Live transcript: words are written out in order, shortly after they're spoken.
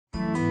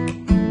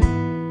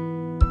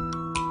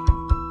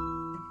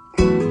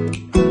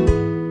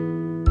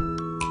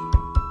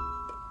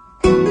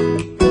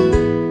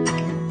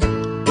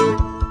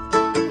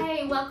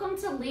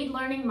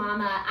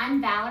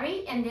I'm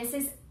Valerie and this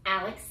is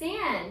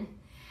Alexanne.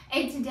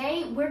 And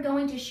today we're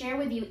going to share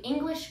with you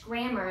English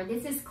grammar.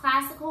 This is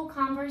Classical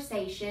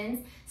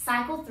Conversations,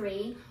 Cycle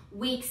 3,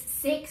 Weeks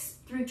 6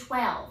 through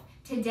 12.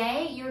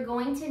 Today you're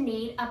going to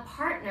need a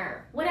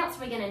partner. What else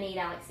are we going to need,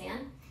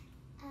 Alexanne?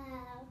 A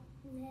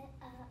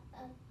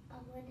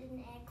wooden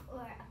egg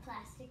or a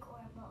plastic or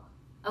a ball.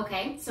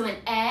 Okay, so an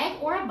egg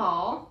or a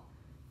ball.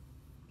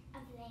 A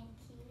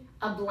blanket.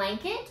 A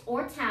blanket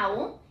or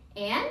towel.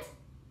 And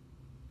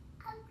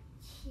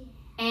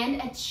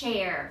a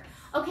chair.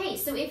 Okay,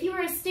 so if you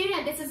are a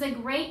student, this is a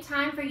great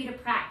time for you to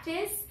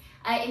practice.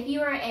 If you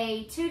are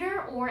a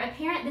tutor or a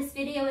parent, this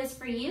video is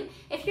for you.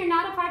 If you're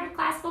not a part of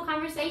Classical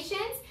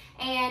Conversations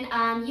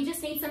and you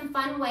just need some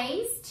fun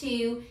ways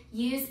to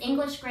use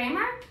English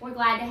grammar, we're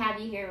glad to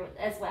have you here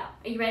as well.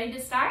 Are you ready to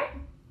start?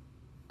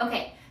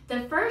 Okay,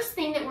 the first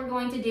thing that we're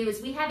going to do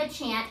is we have a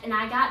chant, and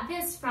I got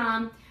this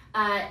from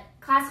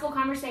Classical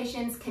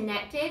Conversations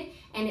Connected,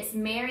 and it's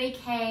Mary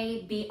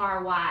K.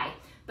 B-R-Y.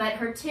 But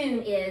her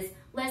tune is,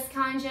 let's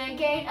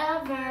conjugate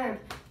a verb,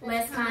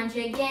 let's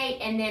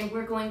conjugate, and then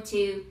we're going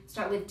to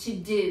start with to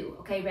do.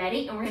 Okay,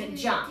 ready? And we're going to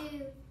jump.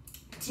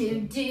 To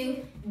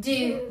do,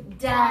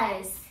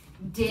 does,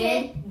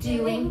 did,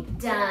 doing,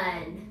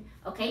 done.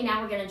 Okay,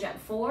 now we're going to jump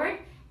forward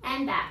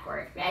and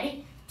backward.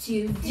 Ready?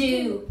 To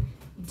do,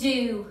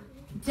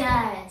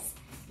 does,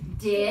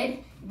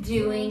 did,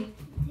 doing,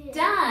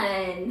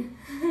 done.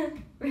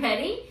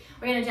 Ready?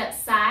 We're going to jump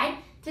side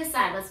to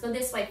side. Let's go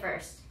this way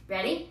first.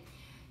 Ready?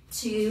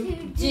 To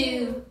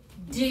do,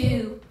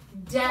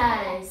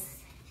 does,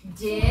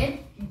 did,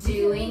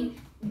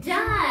 doing,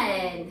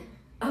 done.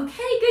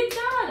 Okay, good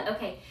job.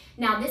 Okay,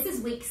 now this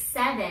is week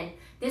 7.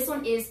 This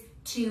one is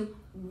to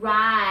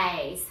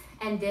rise.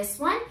 And this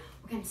one,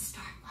 we're going to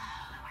start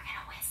low and we're going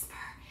to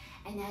whisper.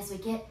 And as we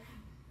get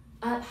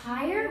up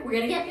higher, we're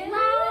going to get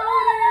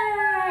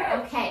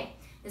louder. Okay,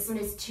 this one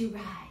is to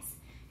rise.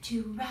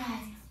 To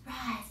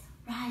rise,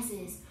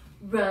 rises.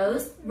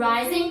 Rose,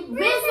 rising,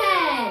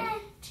 risen.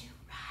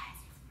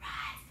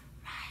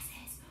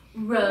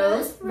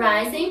 Rose,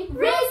 rising,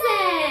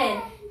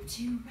 risen.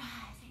 To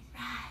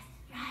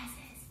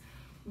rises.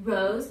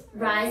 Rose,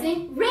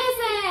 rising,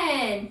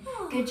 risen.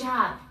 Good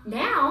job.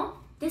 Now,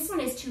 this one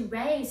is to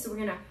raise. So we're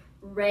going to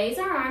raise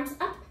our arms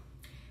up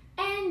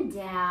and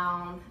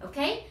down.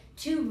 Okay?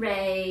 To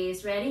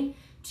raise. Ready?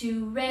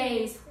 To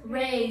raise,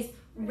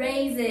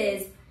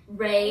 raises.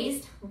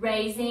 Raised,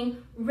 raising,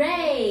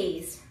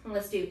 raised. And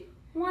let's do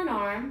one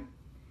arm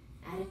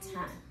at a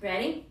time.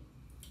 Ready?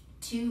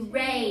 To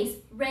raise,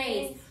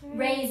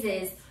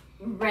 raises,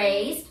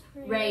 raised,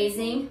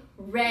 raising,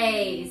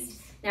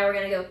 raised. Now we're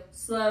going to go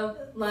slow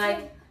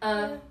like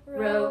a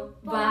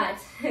robot.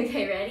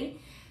 Okay, ready?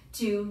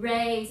 To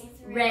raise,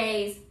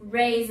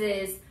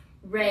 raises,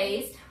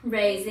 raised,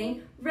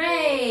 raising,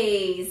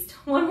 raised.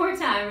 One more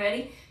time,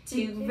 ready?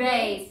 To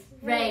raise,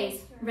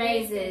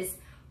 raises,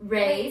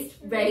 raised,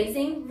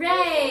 raising,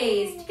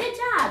 raised. Good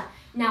job.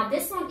 Now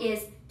this one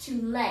is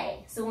to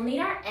lay. So we'll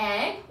need our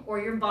egg or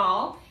your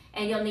ball,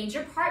 and you'll need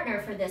your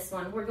partner for this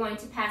one. We're going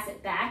to pass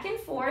it back and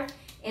forth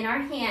in our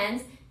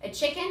hands. A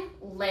chicken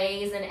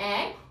lays an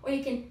egg, or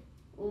you can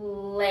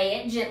lay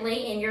it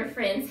gently in your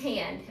friend's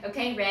hand.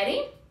 Okay,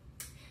 ready?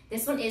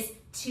 This one is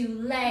to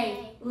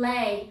lay,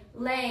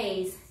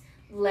 lays.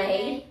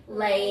 Laid,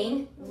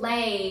 laying,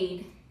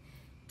 laid.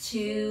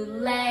 To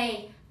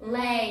lay,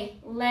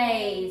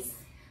 lays.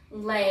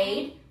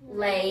 Laid,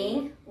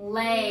 laying,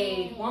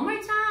 laid. One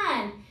more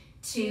time.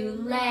 To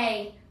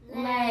lay,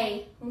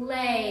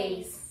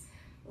 lays.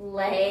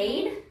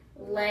 Laid,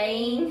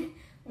 laying,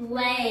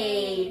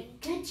 laid.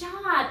 Good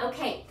job.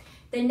 Okay,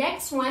 the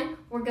next one,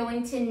 we're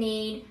going to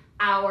need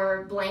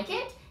our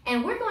blanket,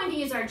 and we're going to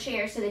use our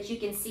chair so that you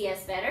can see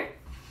us better.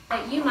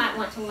 But you might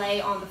want to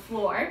lay on the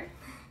floor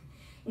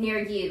near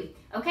you.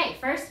 Okay,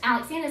 first,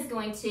 Alexanne is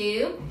going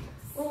to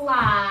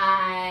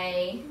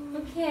lie.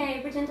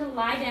 Okay, pretend to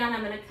lie down.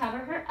 I'm going to cover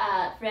her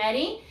up.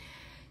 Ready?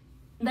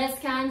 Let's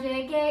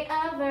conjugate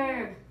a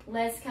verb.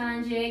 Let's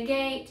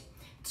conjugate.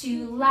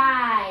 To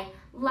lie,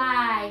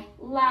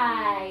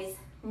 lies.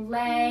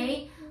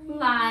 Lay,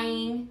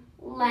 lying,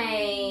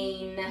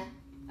 lane.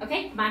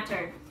 Okay, my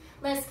turn.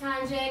 Let's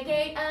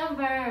conjugate a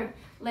verb.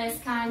 Let's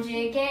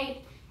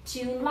conjugate.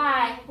 To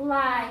lie,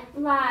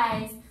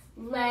 lies.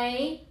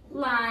 Lay,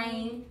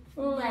 lying,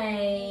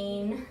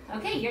 lane.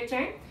 Okay, your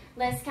turn.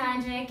 Let's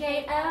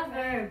conjugate a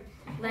verb.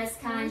 Let's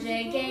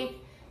conjugate.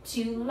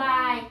 To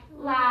lie,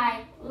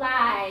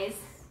 lies.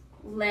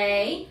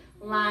 Lay,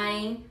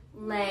 lying,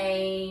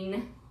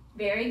 lane.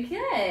 Very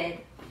good.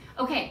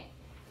 Okay,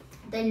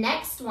 the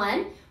next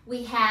one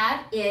we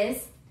have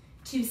is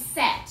to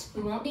set.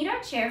 We won't need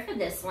our chair for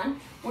this one.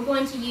 We're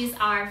going to use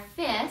our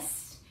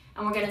fists,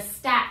 and we're going to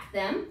stack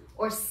them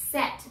or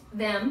set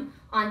them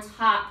on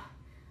top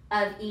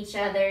of each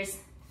other's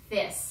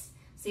fists.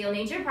 So you'll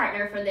need your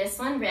partner for this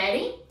one.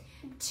 Ready?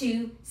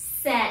 To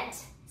set,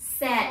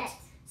 sets,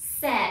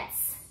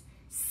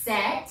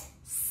 set,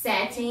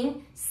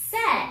 setting,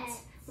 set.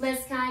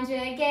 Let's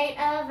conjugate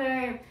a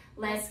verb.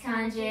 Let's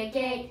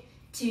conjugate.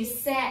 To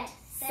set,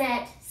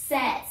 set,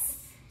 sets.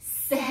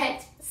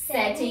 Set,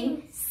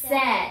 setting,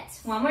 set.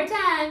 One more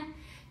time.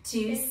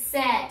 To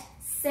set,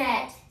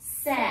 set,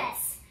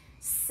 sets.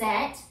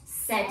 Set,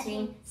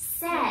 setting,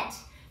 set.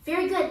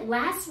 Very good.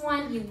 Last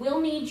one, you will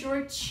need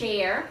your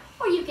chair,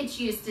 or you could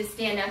choose to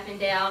stand up and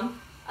down,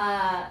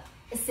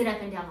 sit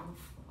up and down on the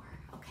floor.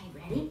 Okay,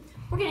 ready?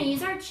 We're going to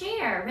use our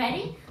chair.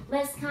 Ready?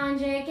 Let's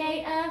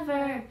conjugate a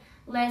verb.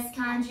 Let's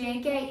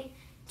conjugate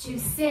to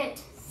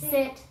sit,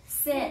 sit,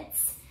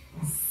 sits.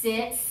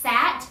 Sit,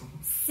 sat,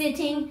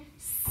 sitting,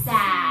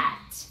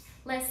 sat.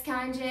 Let's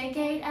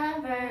conjugate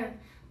a verb.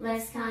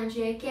 Let's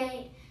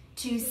conjugate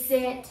to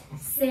sit,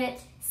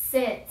 sit,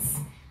 sits.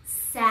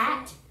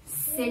 Sat,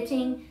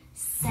 sitting,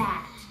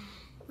 sat.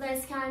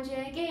 Let's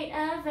conjugate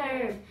a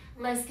verb.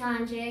 Let's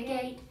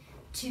conjugate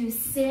to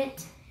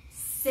sit,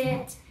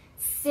 sit,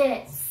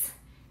 sits.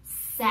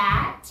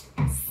 Sat,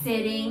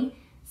 sitting,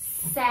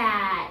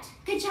 sat.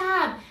 Good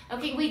job.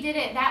 Okay, we did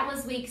it. That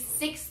was week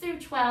 6 through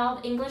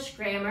 12 English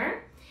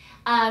grammar.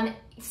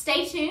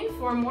 Stay tuned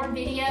for more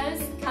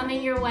videos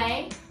coming your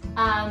way,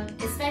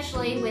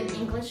 especially with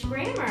English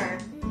grammar.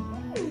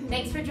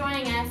 Thanks for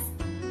joining us.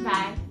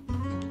 Bye.